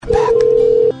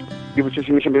This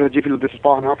is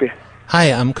Paul. Can I help you?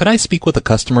 Hi, could I speak with a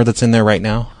customer that's in there right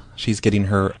now? She's getting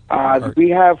her... we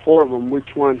have 4 of them.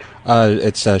 Which one?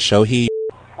 It's Shohei.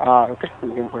 Okay.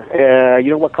 You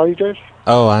know what car he drives?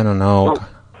 Oh, I don't know.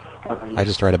 I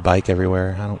just ride a bike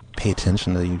everywhere. I don't pay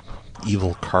attention to you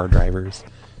evil car drivers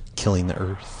killing the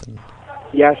earth.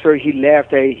 Yeah, sir, he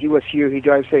left. He was here. He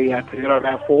drives a Toyota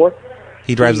RAV4.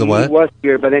 He drives the what? He was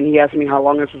here, but then he asked me how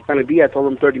long this was going to be. I told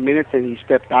him 30 minutes, and he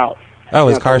stepped out. Oh,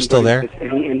 his car's still there?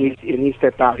 And he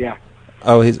stepped out, yeah.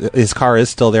 Oh, his car is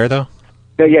still there, though?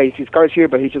 Yeah, his car's here,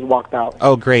 but he just walked out.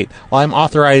 Oh, great. Well, I'm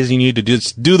authorizing you to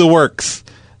do the works.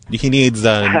 He needs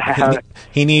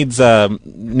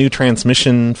new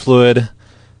transmission fluid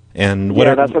and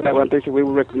whatever. Yeah, that's what I wanted to. We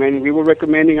were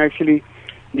recommending actually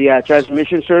the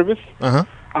transmission service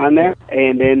on there,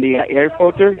 and then the air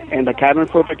filter and the cabin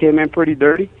filter came in pretty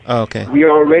dirty. Oh, okay. We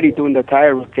are already doing the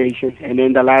tire rotation, and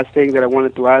then the last thing that I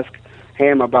wanted to ask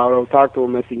him about or talk to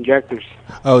him is injectors.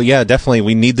 Oh yeah, definitely.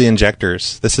 We need the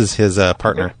injectors. This is his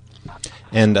partner.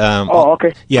 And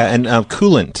okay. Yeah, and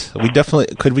coolant.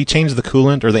 Could we change the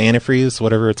coolant or the antifreeze,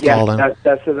 whatever it's called? Yeah,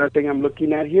 that's the other thing I'm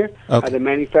looking at here. Okay. The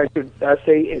manufacturer does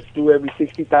say it's due every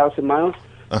 60,000 miles.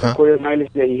 According to the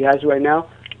mileage that he has right now.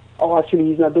 Oh, actually,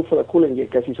 he's not due for the coolant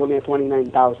yet because he's only at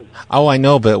 29,000. Oh, I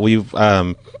know, but we've.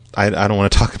 I don't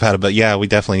want to talk about it, but yeah, we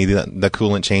definitely need the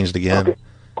coolant changed again. Okay,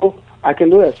 cool. I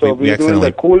can do that. So we're doing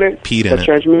the coolant, the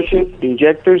transmission, the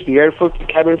injectors, the air filter,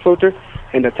 cabin filter,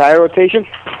 and the tire rotation.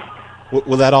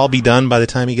 Will that all be done by the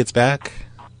time he gets back?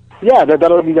 Yeah,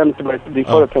 that'll be done before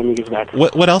the time he gets back.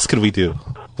 What else could we do?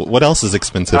 What else is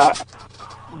expensive?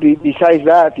 Besides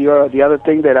that, the other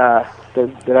thing that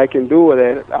I can do with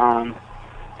it.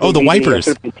 The wipers.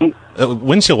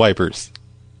 Windshield wipers.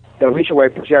 The windshield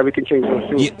wipers, yeah, we can change those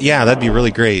too. Yeah, that'd be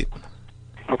really great.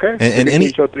 Okay. And any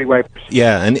 3 wipers.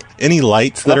 Yeah, and any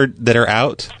lights that are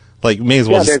out, like may as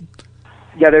well.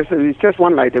 There's just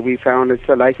one light that we found. It's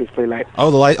a license plate light.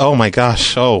 Oh, the light! Oh my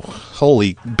gosh! Oh,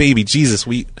 holy baby Jesus!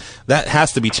 That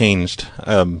has to be changed.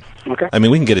 Okay. I mean,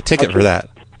 we can get a ticket for that.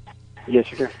 Yes,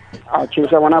 you can. I'll change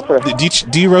that one out for you.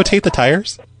 Do you rotate the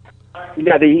tires?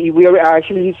 Yeah, we are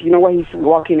actually. You know what? He's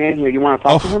walking in here. You want to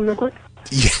talk to him real quick?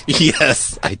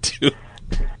 Yes, I do.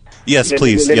 Yes,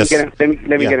 please. Let yes. Let me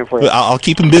get him for you. I'll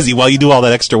keep him busy while you do all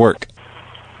that extra work.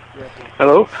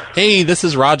 Hello? Hey, this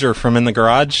is Roger from In the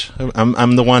Garage.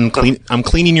 I'm the one I'm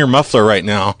cleaning your muffler right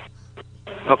now.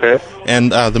 Okay.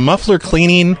 And the muffler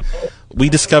cleaning, we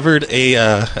discovered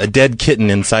a dead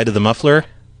kitten inside of the muffler.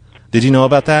 Did you know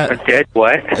about that? A dead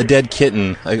what? A dead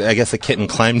kitten. I guess a kitten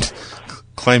climbed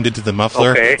into the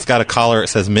muffler. Okay. It's got a collar. It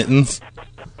says Mittens.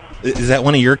 Is that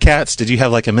one of your cats? Did you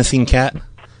have like a missing cat?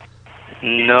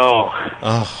 No.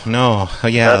 Oh no!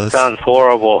 Yeah, that sounds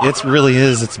horrible. It really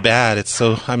is. It's bad. It's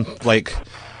so. I'm like,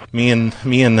 me and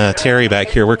Terry back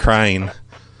here. We're crying.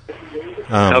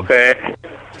 Okay.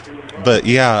 But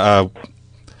yeah,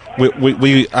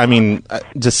 we. I mean,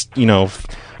 just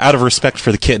out of respect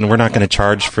for the kitten, we're not going to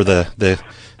charge for the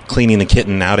cleaning the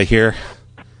kitten out of here.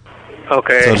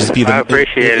 Okay. So just I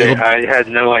appreciate it. I had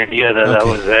no idea that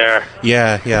was there.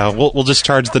 Yeah. We'll just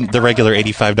charge the regular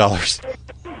 $85.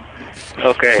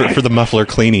 Okay. For the muffler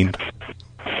cleaning.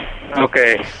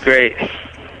 Okay, great.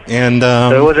 And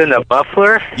so it was in the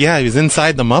muffler? Yeah, he was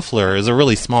inside the muffler. It was a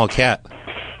really small cat.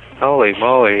 Holy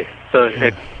moly. So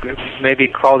it maybe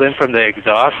crawled in from the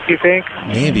exhaust, you think?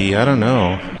 Maybe, I don't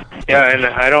know. Yeah, and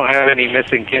I don't have any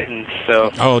missing kittens,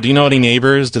 so... Oh, do you know any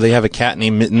neighbors? Do they have a cat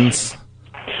named Mittens?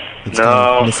 It's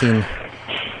no. Missing.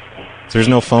 There's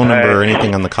no phone number or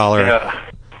anything on the collar. Yeah.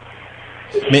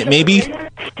 Maybe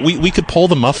we could pull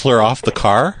the muffler off the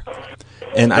car,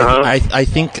 and I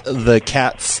think the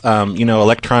cat's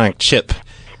electronic chip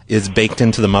is baked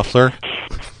into the muffler.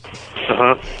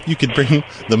 You could bring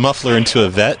the muffler into a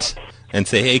vet and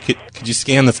say, hey, could you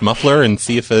scan this muffler and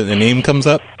see if a name comes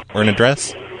up or an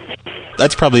address?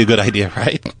 That's probably a good idea,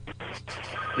 right?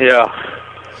 Yeah.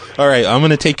 All right, I'm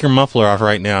going to take your muffler off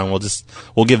right now, and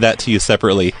we'll give that to you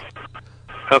separately.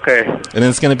 Okay. And then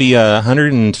it's going to be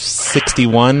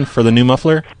 $161 for the new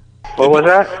muffler. What was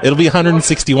that? It'll be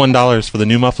 $161 for the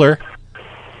new muffler.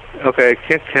 Okay.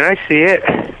 Can I see it?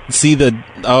 See do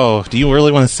you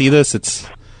really want to see this? It's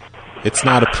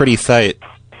not a pretty sight.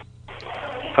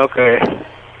 Okay.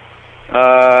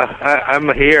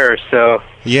 I'm here, so...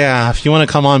 Yeah, if you want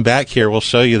to come on back here, we'll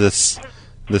show you this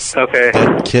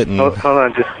dead kitten. Hold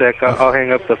on just a sec. I'll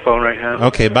hang up the phone right now.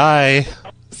 Okay, bye.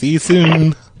 See you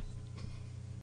soon.